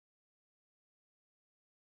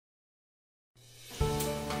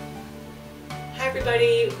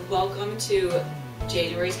everybody, welcome to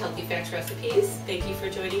January's Healthy Facts Recipes. Thank you for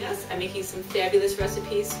joining us. I'm making some fabulous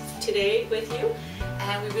recipes today with you,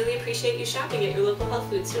 and we really appreciate you shopping at your local health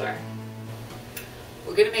food store.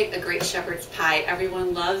 We're going to make a great shepherd's pie.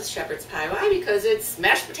 Everyone loves shepherd's pie. Why? Because it's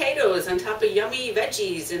mashed potatoes on top of yummy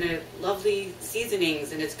veggies and lovely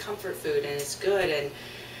seasonings, and it's comfort food and it's good. And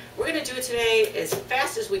we're going to do it today as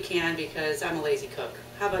fast as we can because I'm a lazy cook.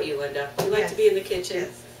 How about you, Linda? Do you like to be in the kitchen?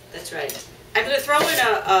 Yes. That's right. I'm going to throw in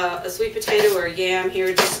a sweet potato or a yam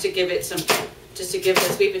here just to give it some, just to give the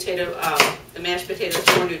sweet potato, the mashed potatoes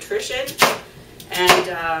more nutrition,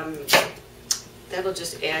 and that'll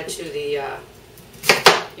just add to the,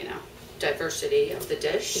 diversity of the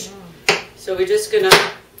dish. So we're just going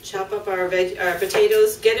to chop up our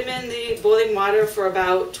potatoes, get them in the boiling water for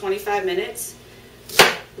about 25 minutes,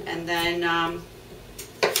 and then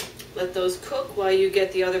let those cook while you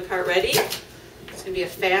get the other part ready. It's going to be a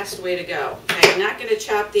fast way to go. Okay, I'm not going to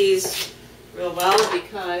chop these real well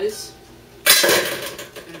because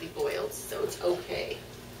they're going to be boiled, so it's okay.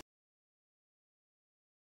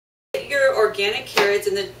 Get your organic carrots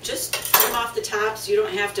and then just trim off the tops. You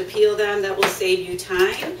don't have to peel them. That will save you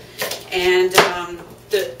time. And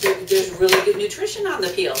there's really good nutrition on the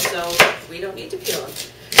peel, so we don't need to peel them.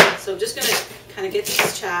 So I'm just going to kind of get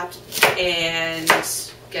this chopped and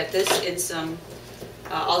get this in some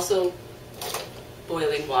also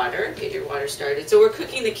boiling water. Get your water started. So we're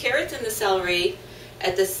cooking the carrots and the celery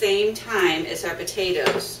at the same time as our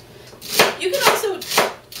potatoes. You can also,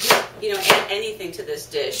 add anything to this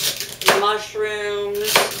dish. Mushrooms,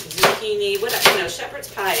 zucchini, whatever. Shepherd's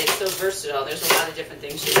pie is so versatile. There's a lot of different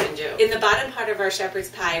things you can do. In the bottom part of our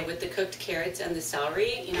shepherd's pie with the cooked carrots and the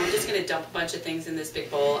celery, I'm just going to dump a bunch of things in this big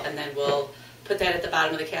bowl, and then we'll put that at the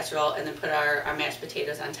bottom of the casserole and then put our mashed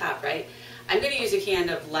potatoes on top, right? I'm going to use a can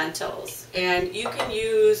of lentils, and you can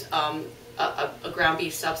use a ground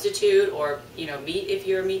beef substitute or meat if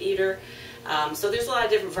you're a meat eater. So there's a lot of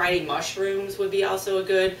different variety. Mushrooms would be also a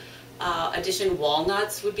good addition.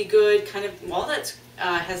 Walnuts would be good. Walnuts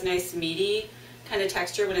has nice meaty kind of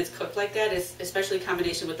texture when it's cooked like that, especially in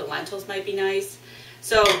combination with the lentils might be nice.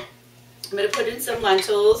 So I'm going to put in some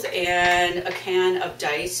lentils and a can of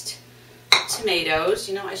diced tomatoes.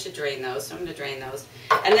 I should drain those, so I'm going to drain those.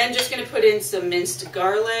 And then just going to put in some minced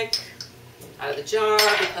garlic out of the jar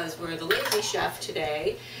because we're the lazy chef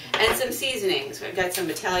today, and some seasonings. I've got some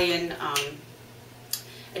Italian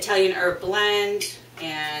herb blend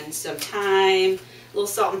and some thyme, a little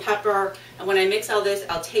salt and pepper. And when I mix all this,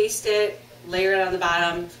 I'll taste it, layer it on the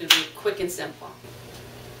bottom. It's going to be quick and simple.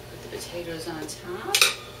 Put the potatoes on top.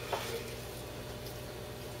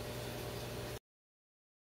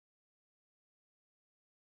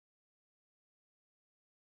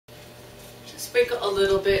 Sprinkle a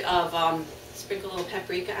little bit of sprinkle a little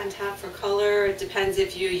paprika on top for color. It depends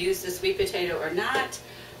if you use the sweet potato or not,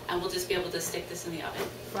 and we'll just be able to stick this in the oven.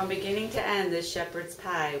 From beginning to end, this shepherd's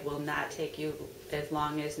pie will not take you as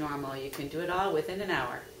long as normal. You can do it all within an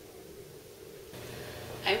hour.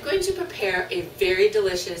 I'm going to prepare a very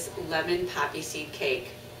delicious lemon poppy seed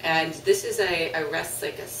cake, and this is a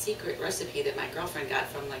secret recipe that my girlfriend got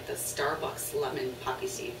from the Starbucks lemon poppy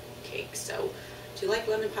seed cake. So. Do you like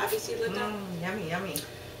lemon poppy seed, Linda? Yummy, yummy.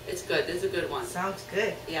 It's good. This is a good one. Sounds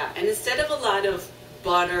good. Yeah, and instead of a lot of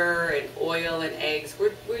butter and oil and eggs,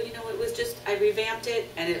 it was just, I revamped it,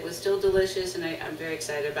 and it was still delicious, and I'm very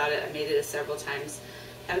excited about it. I made it several times.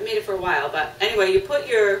 Haven't made it for a while, but anyway, you put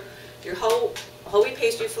your whole wheat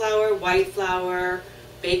pastry flour, white flour,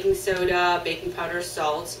 baking soda, baking powder,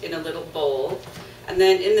 salt in a little bowl, and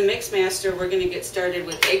then in the mix master, we're going to get started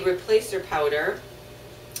with egg replacer powder,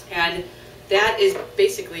 and that is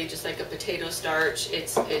basically just like a potato starch.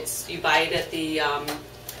 You buy it at the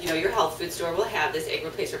your health food store will have this egg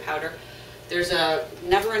replacer powder. There's a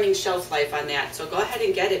never-ending shelf life on that, so go ahead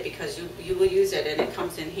and get it because you will use it and it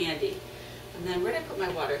comes in handy. And then where did I put my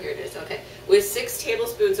water? Here it is. Okay, with 6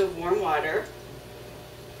 tablespoons of warm water.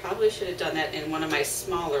 Probably should have done that in one of my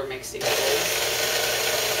smaller mixing bowls.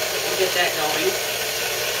 We'll get that going,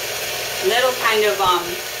 and that'll kind of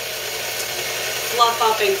fluff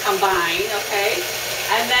up and combine, okay?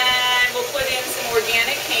 And then we'll put in some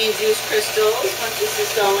organic cane juice crystals once this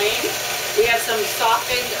is going. We have some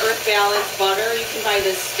softened Earth Balance butter. You can buy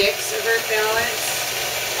the sticks of Earth Balance.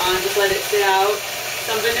 Just let it sit out.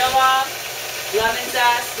 Some vanilla, lemon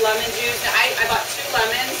zest, lemon juice. Now, I bought 2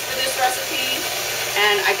 lemons for this recipe,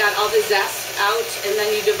 and I got all the zest out, and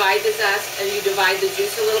then you divide the zest and you divide the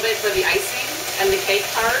juice a little bit for the icing and the cake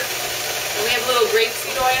part. And we have a little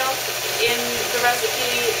grapeseed oil in the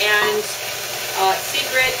recipe, and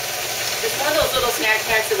secret, it's one of those little snack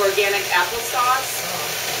packs of organic applesauce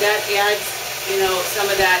that adds you know, some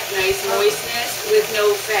of that nice moistness with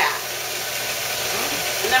no fat.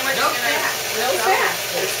 And then we're just gonna no fat.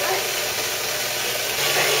 That's right.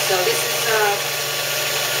 Okay, so this is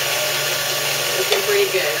looking pretty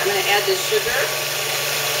good. I'm gonna add the sugar.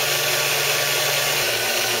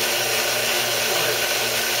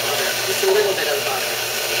 Butter. Just a little bit of butter.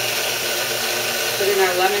 Put in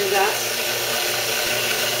our lemon zest.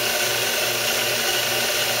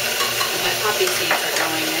 And my poppy seeds are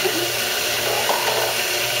going in.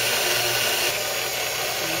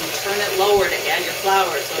 Turn it lower to add your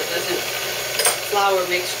flour so it doesn't flour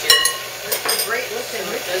mixture. That's a great looking.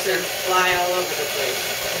 So it doesn't fly all over the place.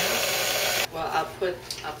 Yeah. Well,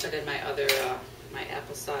 I'll put in my other my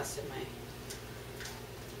applesauce and my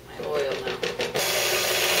oil now.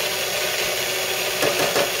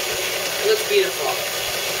 It looks beautiful.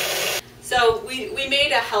 So we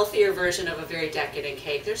made a healthier version of a very decadent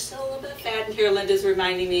cake. There's still a little bit of fat in here. Linda's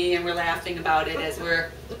reminding me, and we're laughing about it as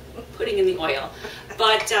we're putting in the oil.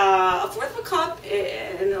 But a fourth of a cup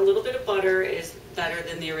and a little bit of butter is better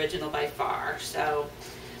than the original by far. So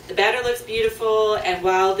the batter looks beautiful, and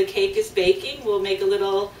while the cake is baking, we'll make a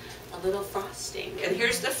little frosting. And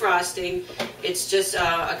here's the frosting. It's just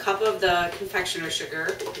a cup of the confectioner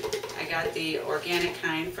sugar. I got the organic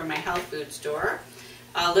kind from my health food store.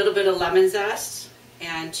 A little bit of lemon zest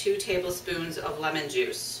and 2 tablespoons of lemon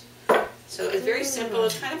juice. So it's very simple.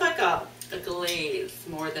 It's kind of like a glaze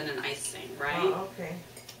more than an icing, right? Oh, okay.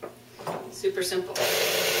 Super simple.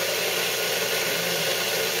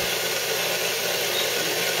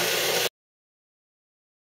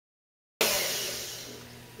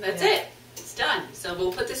 That's it. It's done. So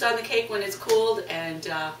we'll put this on the cake when it's cooled, and it's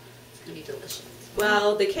going to be delicious.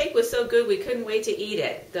 Well, the cake was so good we couldn't wait to eat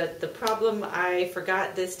it. The problem I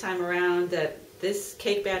forgot this time around that this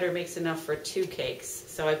cake batter makes enough for 2 cakes.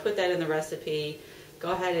 So I put that in the recipe.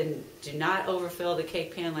 Go ahead and do not overfill the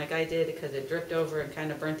cake pan like I did because it dripped over and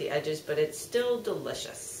kind of burnt the edges, but it's still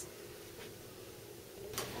delicious.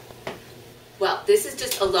 Well, this is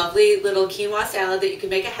just a lovely little quinoa salad that you can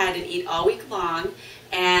make ahead and eat all week long.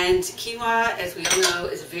 And quinoa, as we all know,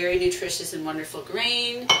 is a very nutritious and wonderful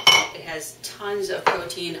grain. It has tons of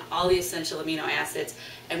protein, all the essential amino acids.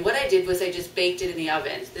 And what I did was I just baked it in the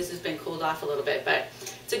oven. This has been cooled off a little bit, but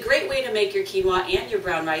it's a great way to make your quinoa and your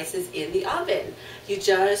brown rices in the oven. You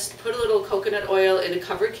just put a little coconut oil in a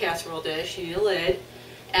covered casserole dish, you need a lid,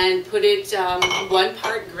 and put it 1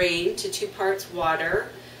 part grain to 2 parts water.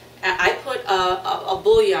 I put a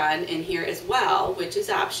bouillon in here as well, which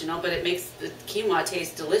is optional, but it makes the quinoa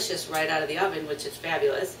taste delicious right out of the oven, which is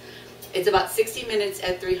fabulous. It's about 60 minutes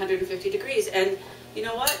at 350 degrees, and you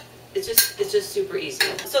know what? It's just super easy.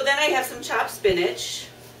 So then I have some chopped spinach.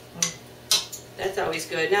 That's always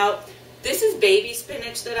good. Now, this is baby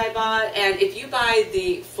spinach that I bought, and if you buy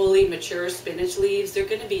the fully mature spinach leaves, they're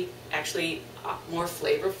going to be actually more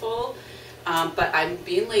flavorful. But I'm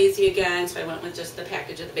being lazy again, so I went with just the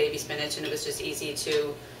package of the baby spinach, and it was just easy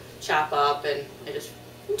to chop up, and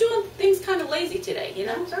I'm doing things kind of lazy today, you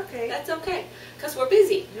know? That's okay. That's okay, because we're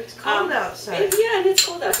busy. It's cold outside. Yeah, and it's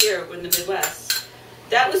cold out here in the Midwest.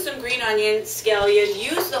 That was some green onion, scallion.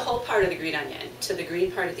 Use the whole part of the green onion to the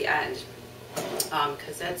green part at the end,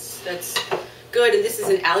 because that's good. And this is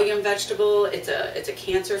an allium vegetable. It's a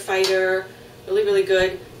cancer fighter. Really, really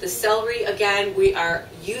good. The celery, again, we are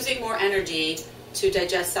using more energy to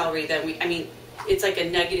digest celery than it's like a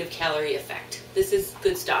negative calorie effect. This is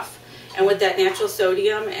good stuff. And with that natural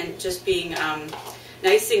sodium and just being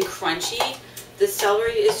nice and crunchy, the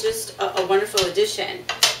celery is just a wonderful addition.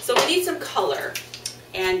 So we need some color.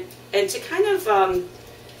 And to kind of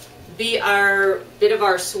be our bit of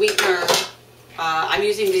our sweetener, I'm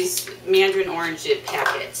using these mandarin orange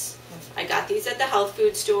packets. I got these at the health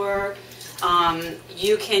food store.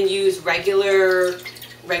 You can use regular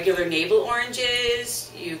navel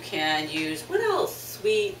oranges. You can use, what else?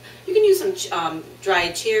 Sweet. You can use some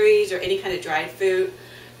dried cherries or any kind of dried fruit.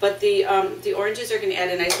 But the oranges are going to add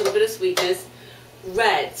a nice little bit of sweetness.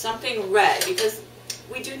 Red, something red, because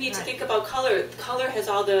we do need to think about color. Color has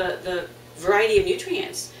all the variety of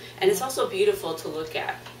nutrients, and it's also beautiful to look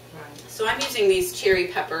at. So I'm using these cherry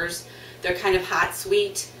peppers. They're kind of hot,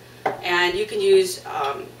 sweet, and you can use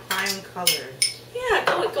prime colors. Yeah,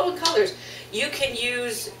 go with colors. You can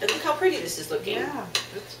use, look how pretty this is looking. Yeah,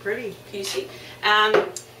 that's pretty. Can you see?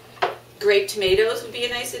 Grape tomatoes would be a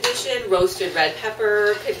nice addition. Roasted red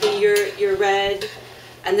pepper could be your red.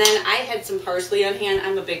 And then I had some parsley on hand.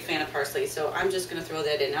 I'm a big fan of parsley, so I'm just going to throw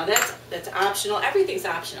that in. Now that's optional. Everything's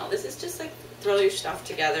optional. This is just like throw your stuff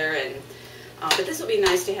together, and but this will be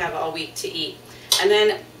nice to have all week to eat. And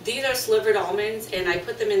then These are slivered almonds, and I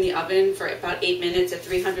put them in the oven for about 8 minutes at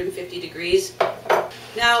 350 degrees.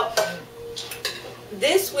 Now,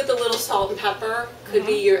 this with a little salt and pepper could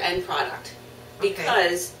be your end product,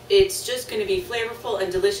 because it's just going to be flavorful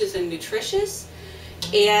and delicious and nutritious.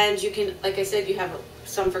 And you can, like I said, you have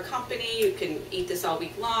some for company. You can eat this all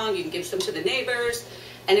week long. You can give some to the neighbors,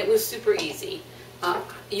 and it was super easy.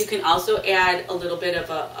 You can also add a little bit of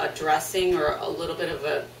a dressing or a little bit of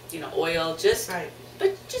a oil,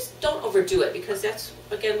 but just don't overdo it, because that's,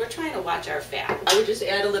 again, we're trying to watch our fat. I would just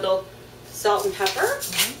add a little salt and pepper.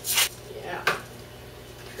 Yeah,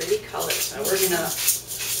 pretty color. So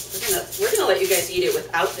we're gonna let you guys eat it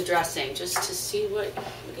without the dressing, just to see what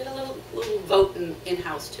we get a little vote in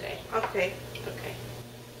house today. Okay. Okay.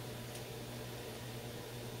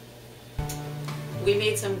 We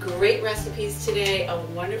made some great recipes today. A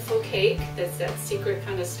wonderful cake, that's that secret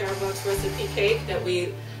kind of Starbucks recipe cake that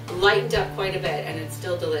we lightened up quite a bit, and it's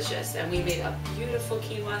still delicious. And we made a beautiful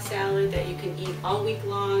quinoa salad that you can eat all week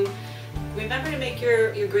long. Remember to make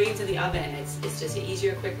your greens in the oven. It's just an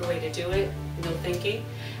easier, quicker way to do it, no thinking.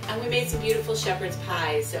 And we made some beautiful shepherd's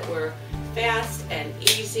pies that were fast and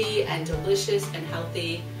easy and delicious and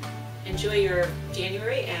healthy. Enjoy your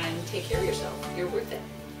January and take care of yourself. You're worth it.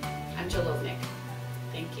 I'm Jill Lovnick.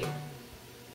 Thank you.